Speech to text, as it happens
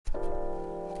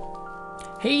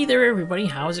Hey there everybody,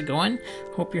 how's it going?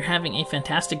 Hope you're having a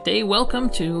fantastic day. Welcome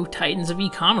to Titans of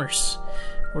E-Commerce.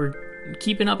 We're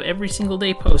keeping up every single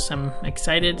day posts. I'm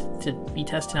excited to be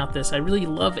testing out this. I really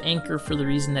love Anchor for the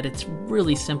reason that it's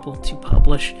really simple to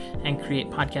publish and create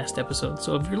podcast episodes.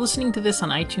 So if you're listening to this on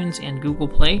iTunes and Google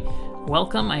Play,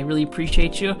 welcome. I really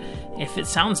appreciate you. If it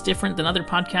sounds different than other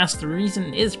podcasts, the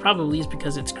reason is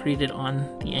because it's created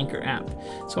on the Anchor app.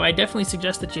 So I definitely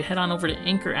suggest that you head on over to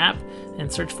Anchor app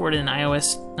and search for it in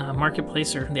iOS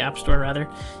Marketplace, or the App Store rather,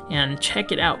 and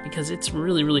check it out because it's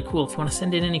really, really cool. If you want to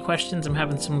send in any questions, I'm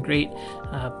having some great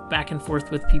back and forth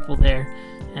with people there,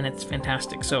 and it's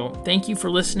fantastic. So thank you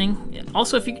for listening.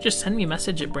 Also, if you could just send me a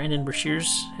message at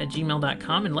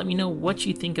brandonbrashears@gmail.com and let me know what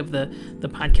you think of the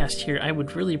podcast here. I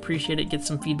would really appreciate it. Get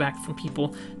some feedback from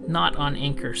people not on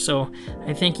Anchor. So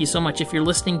I thank you so much. If you're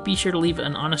listening, be sure to leave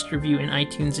an honest review in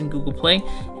iTunes and Google Play,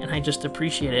 and I just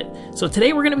appreciate it. So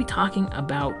today we're going to be talking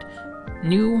about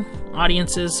new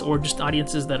audiences, or just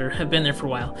audiences that have been there for a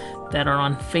while, that are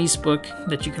on Facebook,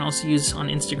 that you can also use on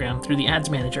Instagram through the Ads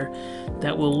Manager,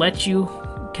 that will let you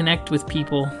connect with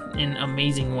people in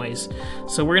amazing ways.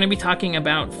 So we're going to be talking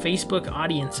about Facebook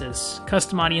audiences,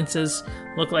 custom audiences,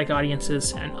 lookalike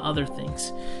audiences, and other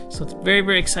things. So it's very,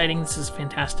 very exciting. This is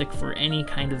fantastic for any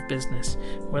kind of business,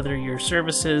 whether you're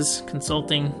services,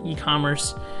 consulting,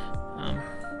 e-commerce,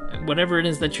 whatever it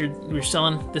is that you're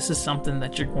selling. This is something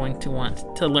that you're going to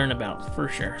want to learn about for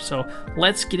sure. So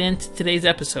let's get into today's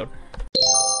episode.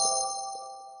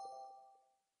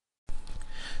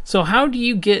 So how do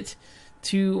you get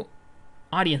to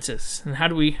audiences, and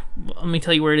let me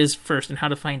tell you where it is first and how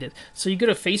to find it. So you go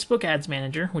to Facebook Ads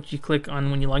Manager, which you click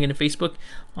on when you log into Facebook.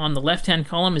 On the left hand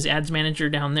column is Ads Manager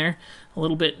down there, a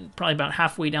little bit, probably about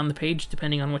halfway down the page,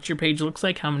 depending on what your page looks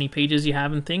like, how many pages you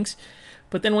have and things.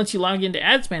 But then once you log into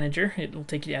Ads Manager, it will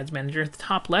take you to Ads Manager. At the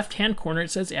top left hand corner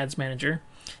it says Ads Manager.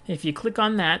 If you click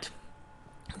on that,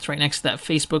 it's right next to that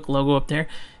Facebook logo up there.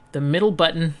 The middle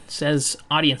button says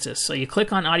Audiences. So you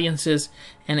click on Audiences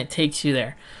and it takes you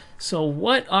there. So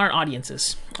what are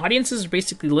audiences? Audiences are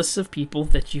basically lists of people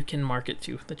that you can market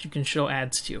to, that you can show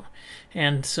ads to.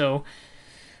 And so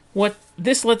what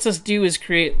this lets us do is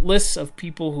create lists of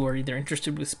people who are either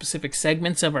interested with specific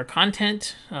segments of our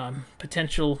content,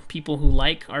 potential people who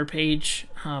like our page,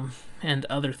 and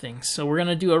other things. So we're going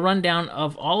to do a rundown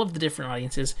of all of the different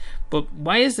audiences. But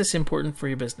why is this important for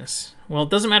your business? Well,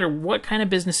 it doesn't matter what kind of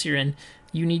business you're in,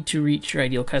 you need to reach your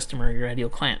ideal customer or your ideal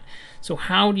client. So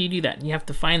how do you do that? You have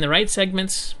to find the right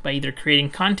segments by either creating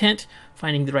content,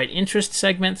 finding the right interest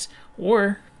segments,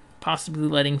 or possibly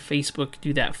letting Facebook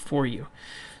do that for you.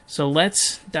 So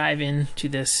let's dive into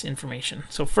this information.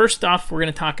 So first off, we're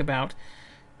going to talk about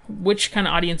which kind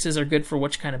of audiences are good for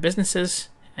which kind of businesses,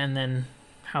 and then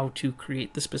how to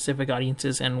create the specific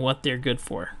audiences and what they're good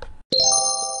for.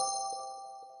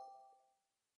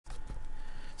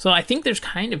 So I think there's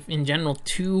kind of, in general,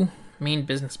 two main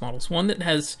business models. One that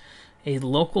has a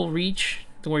local reach,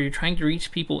 where you're trying to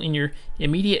reach people in your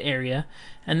immediate area,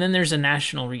 and then there's a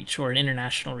national reach or an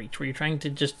international reach, where you're trying to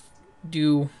just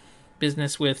do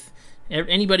business with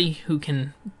anybody who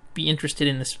can be interested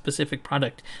in a specific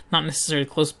product, not necessarily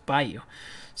close by you.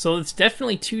 So it's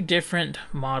definitely two different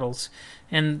models.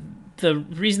 And the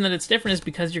reason that it's different is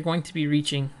because you're going to be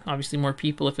reaching obviously more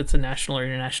people if it's a national or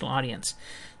international audience.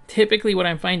 Typically what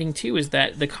I'm finding too is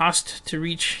that the cost to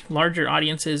reach larger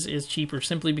audiences is cheaper,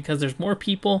 simply because there's more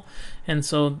people, and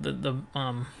so the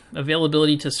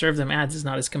availability to serve them ads is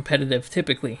not as competitive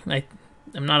typically.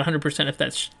 I'm not 100% if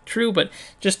that's true, but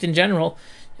just in general,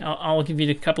 I'll give you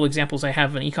a couple examples. I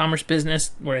have an e-commerce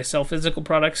business where I sell physical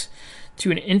products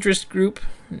to an interest group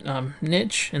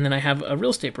niche, and then I have a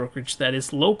real estate brokerage that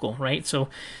is local, right? So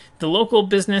the local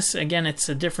business, again, it's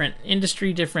a different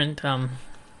industry, different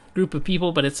group of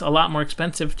people, but it's a lot more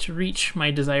expensive to reach my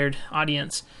desired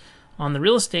audience on the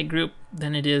real estate group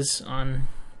than it is on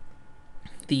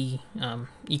the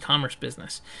e-commerce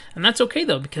business. And that's okay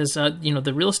though, because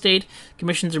the real estate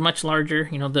commissions are much larger.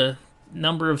 The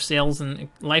number of sales and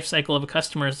life cycle of a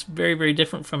customer is very, very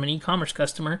different from an e-commerce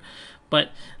customer,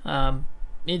 but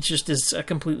it just is a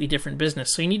completely different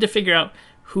business. So you need to figure out,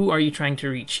 who are you trying to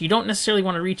reach? You don't necessarily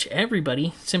want to reach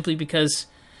everybody, simply because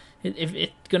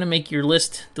it's going to make your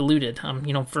list diluted.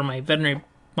 For my veterinary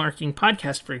marketing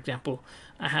podcast, for example,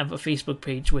 I have a Facebook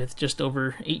page with just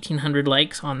over 1,800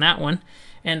 likes on that one,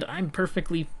 and I'm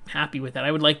perfectly happy with that.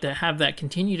 I would like to have that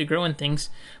continue to grow in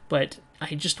things, but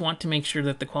I just want to make sure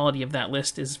that the quality of that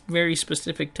list is very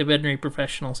specific to veterinary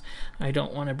professionals. I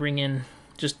don't want to bring in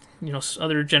just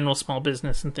other general small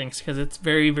business and things, because it's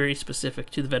very, very specific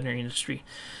to the veterinary industry.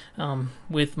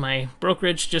 With my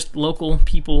brokerage, just local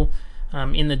people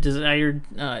in the desired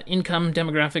income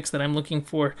demographics that I'm looking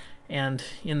for, and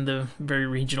in the very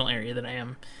regional area that I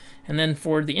am. And then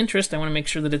for the interest, I want to make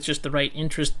sure that it's just the right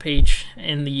interest page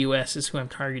in the US is who I'm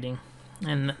targeting.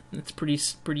 And it's pretty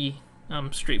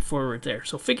straightforward there.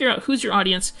 So figure out who's your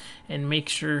audience and make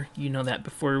sure you know that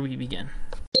before we begin.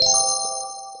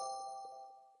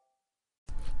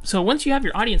 So once you have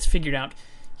your audience figured out,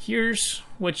 here's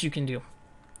what you can do.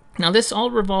 Now this all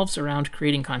revolves around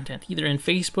creating content, either in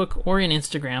Facebook or in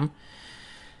Instagram.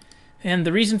 And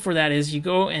the reason for that is you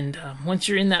go and once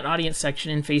you're in that audience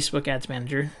section in Facebook Ads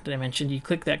Manager that I mentioned, you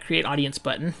click that Create Audience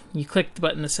button. You click the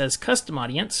button that says Custom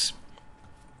Audience,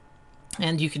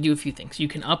 and you can do a few things. You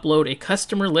can upload a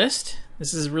customer list.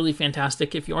 This is really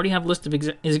fantastic. If you already have a list of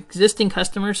existing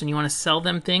customers and you want to sell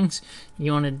them things,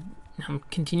 you want to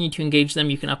continue to engage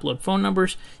them, you can upload phone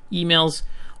numbers, emails,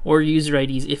 or user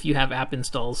IDs if you have app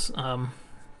installs.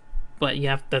 But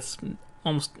that's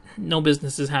almost no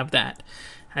businesses have that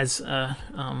as a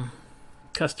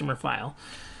customer file.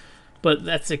 But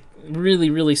that's a really,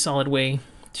 really solid way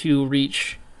to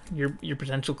reach your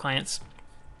potential clients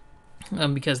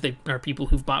because they are people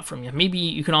who've bought from you. Maybe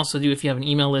you can also do, if you have an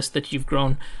email list that you've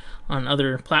grown on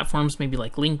other platforms, maybe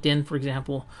like LinkedIn, for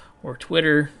example, or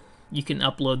Twitter, you can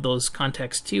upload those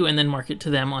contacts too and then market to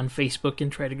them on Facebook and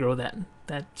try to grow that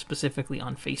specifically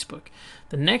on Facebook.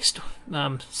 The next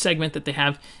segment that they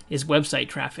have is website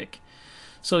traffic.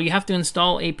 So you have to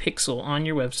install a pixel on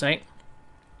your website,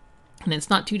 and it's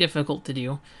not too difficult to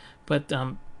do, but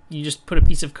you just put a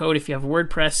piece of code. If you have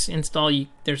WordPress install,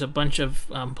 there's a bunch of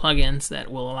plugins that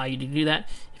will allow you to do that.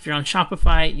 If you're on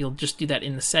Shopify, you'll just do that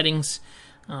in the settings.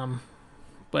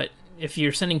 But if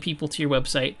you're sending people to your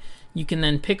website, you can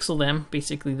then pixel them.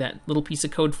 Basically, that little piece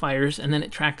of code fires, and then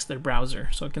it tracks their browser.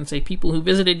 So it can say, people who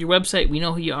visited your website, we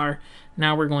know who you are.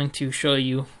 Now we're going to show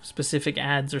you specific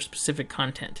ads or specific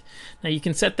content. Now you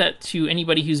can set that to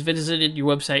anybody who's visited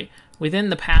your website within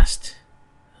the past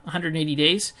 180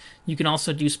 days. You can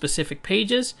also do specific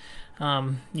pages.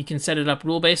 You can set it up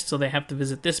rule-based, so they have to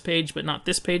visit this page but not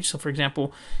this page. So for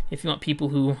example, if you want people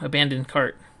who abandon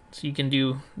cart, so you can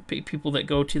do people that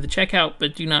go to the checkout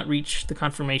but do not reach the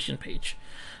confirmation page.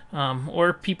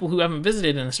 Or people who haven't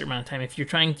visited in a certain amount of time. If you're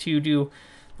trying to do,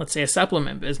 let's say, a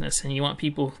supplement business and you want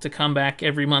people to come back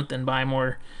every month and buy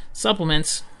more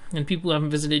supplements, and people who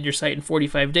haven't visited your site in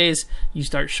 45 days, you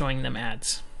start showing them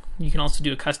ads. You can also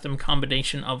do a custom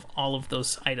combination of all of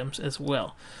those items as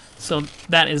well. So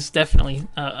that is definitely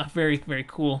a very, very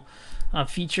cool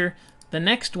feature. The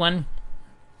next one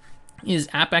is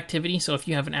app activity. So if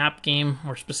you have an app, game,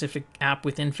 or specific app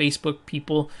within Facebook,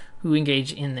 people who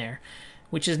engage in there,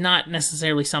 which is not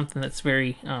necessarily something that's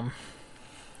very,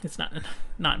 it's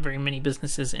not very many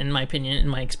businesses, in my opinion, in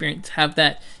my experience, have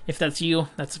that. If that's you,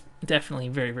 that's definitely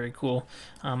very, very cool.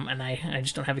 And I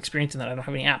just don't have experience in that. I don't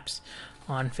have any apps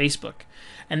on Facebook.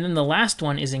 And then the last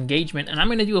one is engagement, and I'm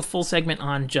going to do a full segment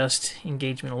on just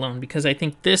engagement alone because I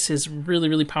think this is really,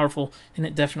 really powerful, and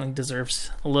it definitely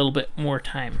deserves a little bit more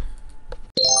time.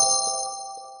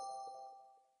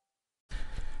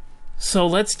 So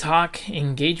let's talk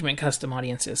engagement custom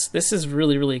audiences. This is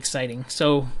really, really exciting.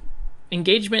 So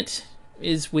engagement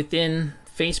is within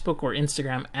Facebook or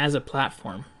Instagram as a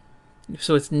platform.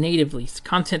 So it's natively, it's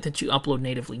content that you upload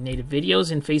natively. Native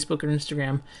videos in Facebook or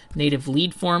Instagram, native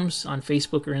lead forms on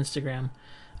Facebook or Instagram,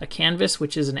 a canvas,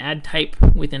 which is an ad type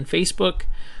within Facebook,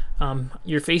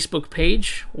 your Facebook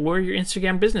page, or your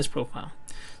Instagram business profile.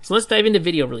 So let's dive into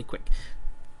video really quick.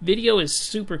 Video is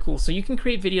super cool. So you can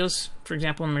create videos. For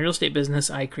example, in my real estate business,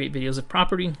 I create videos of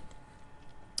property.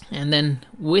 And then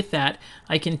with that,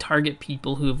 I can target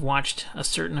people who have watched a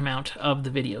certain amount of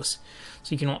the videos.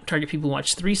 So you can target people who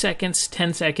watch 3 seconds,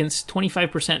 10 seconds,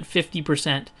 25%,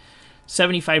 50%,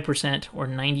 75%, or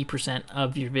 90%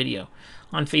 of your video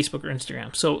on Facebook or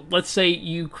Instagram. So let's say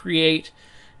you create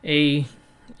a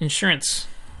insurance.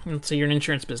 Let's say you're an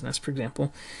insurance business, for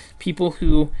example. People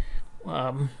who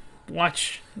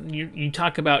watch, you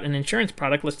talk about an insurance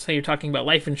product. Let's say you're talking about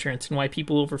life insurance and why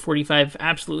people over 45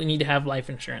 absolutely need to have life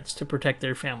insurance to protect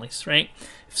their families, right?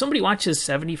 If somebody watches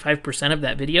 75% of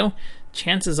that video,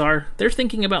 chances are they're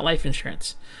thinking about life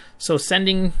insurance. So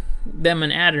sending them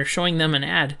an ad or showing them an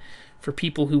ad for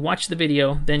people who watch the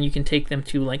video, then you can take them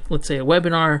to, like, let's say a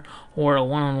webinar or a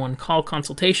one-on-one call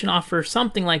consultation offer,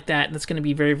 something like that. That's going to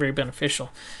be very, very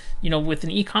beneficial. You know, with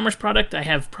an e-commerce product, I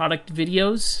have product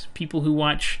videos. People who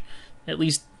watch at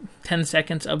least 10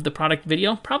 seconds of the product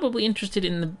video, probably interested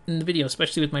in the video,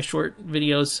 especially with my short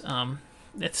videos.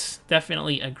 It's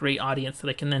definitely a great audience that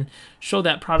I can then show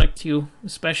that product to,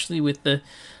 especially with the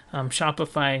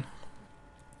Shopify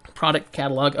product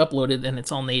catalog uploaded and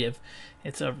it's all native.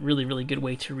 It's a really, really good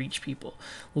way to reach people.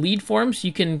 Lead forms,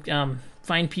 you can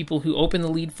find people who open the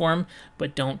lead form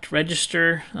but don't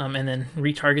register, and then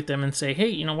retarget them and say,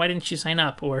 hey, why didn't you sign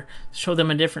up? Or show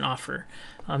them a different offer.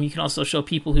 You can also show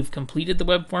people who've completed the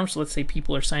web form. So let's say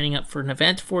people are signing up for an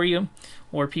event for you,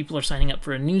 or people are signing up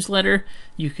for a newsletter.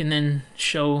 You can then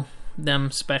show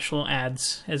them special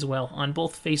ads as well on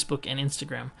both Facebook and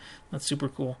Instagram. That's super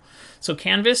cool. So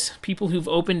Canvas, people who've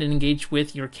opened and engaged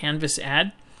with your Canvas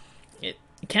ad.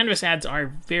 Canvas ads are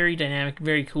very dynamic,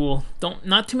 very cool.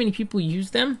 Not too many people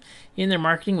use them in their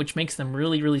marketing, which makes them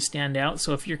really, really stand out.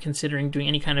 So if you're considering doing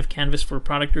any kind of Canvas for a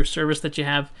product or service that you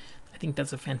have, I think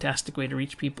that's a fantastic way to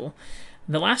reach people.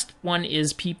 The last one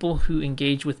is people who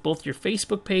engage with both your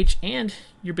Facebook page and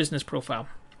your business profile.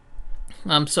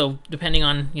 So depending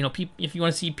on, if you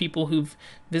want to see people who've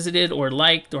visited or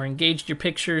liked or engaged your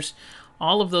pictures,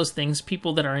 all of those things,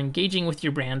 people that are engaging with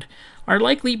your brand are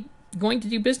likely going to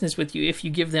do business with you if you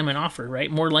give them an offer,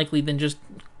 right? More likely than just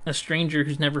a stranger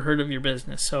who's never heard of your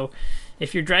business. So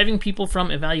if you're driving people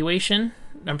from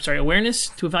awareness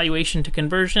to evaluation to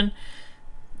conversion,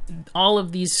 all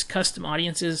of these custom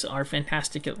audiences are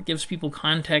fantastic. It gives people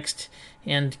context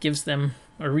and gives them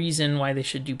a reason why they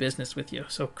should do business with you.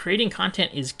 So creating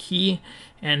content is key,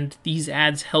 and these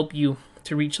ads help you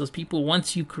to reach those people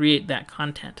once you create that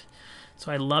content.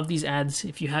 So I love these ads.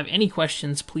 If you have any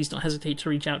questions, please don't hesitate to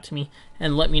reach out to me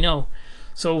and let me know.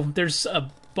 So there's a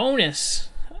bonus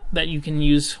that you can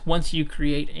use once you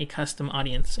create a custom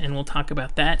audience, and we'll talk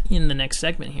about that in the next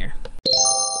segment here.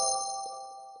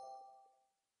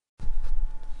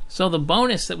 So the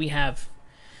bonus that we have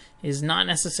is not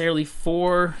necessarily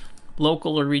for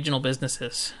local or regional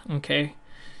businesses, okay?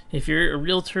 If you're a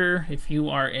realtor, if you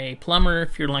are a plumber,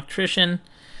 if you're an electrician,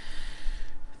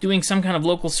 doing some kind of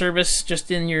local service just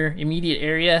in your immediate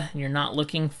area, and you're not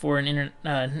looking for a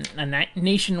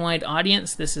nationwide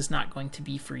audience, this is not going to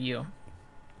be for you.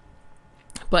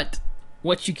 But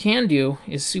what you can do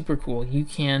is super cool. You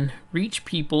can reach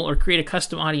people or create a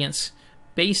custom audience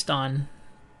based on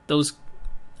those.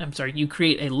 You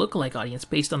create a lookalike audience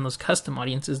based on those custom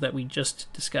audiences that we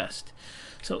just discussed.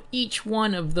 So each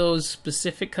one of those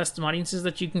specific custom audiences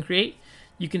that you can create,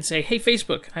 you can say, hey,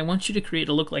 Facebook, I want you to create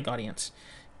a lookalike audience.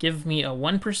 Give me a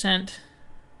 1%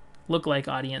 lookalike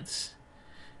audience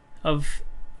of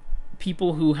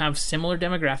people who have similar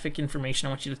demographic information. I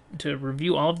want you to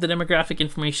review all of the demographic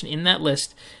information in that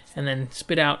list and then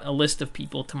spit out a list of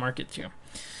people to market to.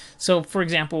 So, for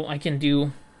example, I can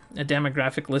do a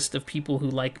demographic list of people who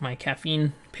like my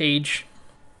caffeine page,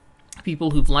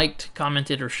 people who've liked,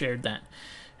 commented, or shared that.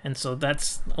 And so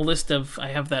that's a list of, I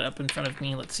have that up in front of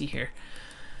me. Let's see here.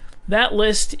 That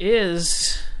list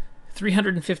is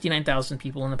 359,000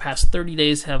 people in the past 30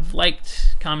 days have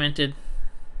liked, commented,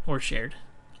 or shared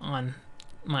on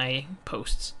my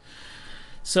posts.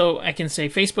 So I can say,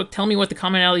 Facebook, tell me what the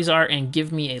commonalities are and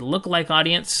give me a lookalike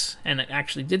audience. And it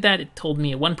actually did that. It told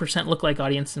me a 1% lookalike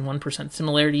audience and 1%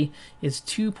 similarity is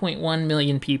 2.1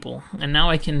 million people. And now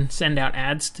I can send out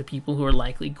ads to people who are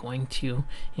likely going to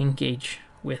engage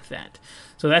with that.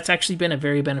 So that's actually been a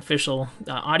very beneficial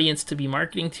audience to be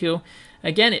marketing to.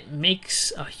 Again, it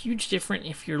makes a huge difference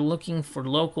if you're looking for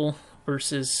local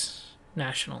versus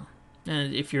national.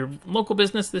 And if you're a local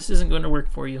business, this isn't going to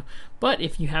work for you. But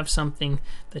if you have something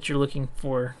that you're looking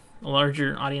for a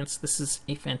larger audience, this is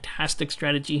a fantastic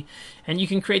strategy. And you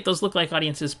can create those lookalike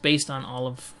audiences based on all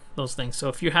of those things. So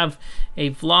if you have a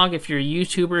vlog, if you're a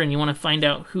YouTuber and you want to find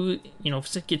out who,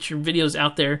 get your videos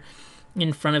out there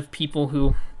in front of people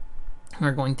who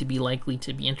are going to be likely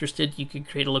to be interested, you could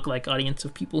create a lookalike audience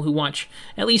of people who watch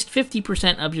at least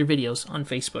 50% of your videos on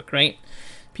Facebook, right?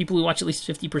 People who watch at least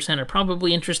 50% are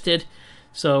probably interested.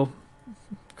 So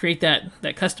create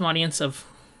that custom audience of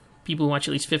people who watch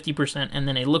at least 50% and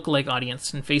then a lookalike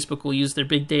audience. And Facebook will use their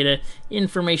big data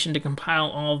information to compile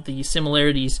all the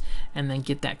similarities and then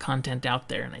get that content out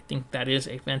there. And I think that is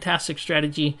a fantastic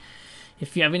strategy.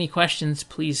 If you have any questions,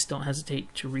 please don't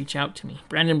hesitate to reach out to me.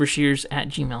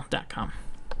 BrandonBreshears@gmail.com.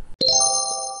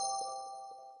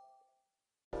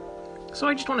 So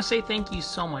I just want to say thank you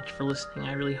so much for listening.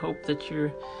 I really hope that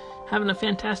you're having a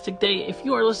fantastic day. If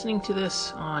you are listening to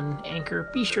this on Anchor,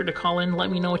 be sure to call in. Let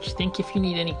me know what you think. If you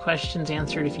need any questions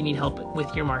answered, if you need help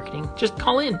with your marketing, just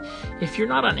call in. If you're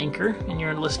not on Anchor and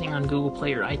you're listening on Google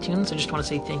Play or iTunes, I just want to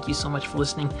say thank you so much for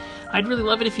listening. I'd really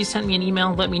love it if you sent me an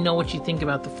email. Let me know what you think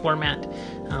about the format.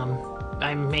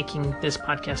 I'm making this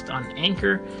podcast on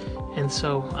Anchor, and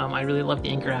so I really love the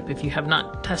Anchor app. If you have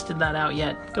not tested that out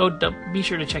yet, be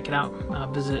sure to check it out.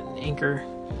 Visit Anchor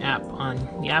app on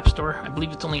the App Store. I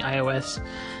believe it's only iOS,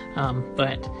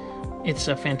 but it's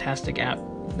a fantastic app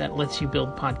that lets you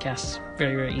build podcasts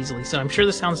very, very easily. So I'm sure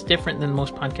this sounds different than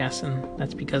most podcasts, and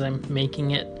that's because I'm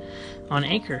making it on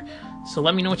Anchor. So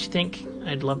let me know what you think.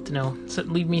 I'd love to know. So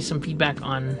leave me some feedback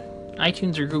on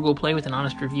iTunes or Google Play with an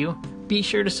honest review. Be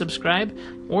sure to subscribe,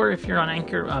 or if you're on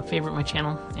Anchor, favorite my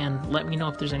channel, and let me know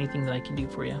if there's anything that I can do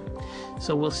for you.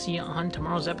 So we'll see you on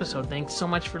tomorrow's episode. Thanks so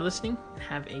much for listening.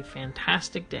 Have a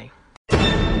fantastic day.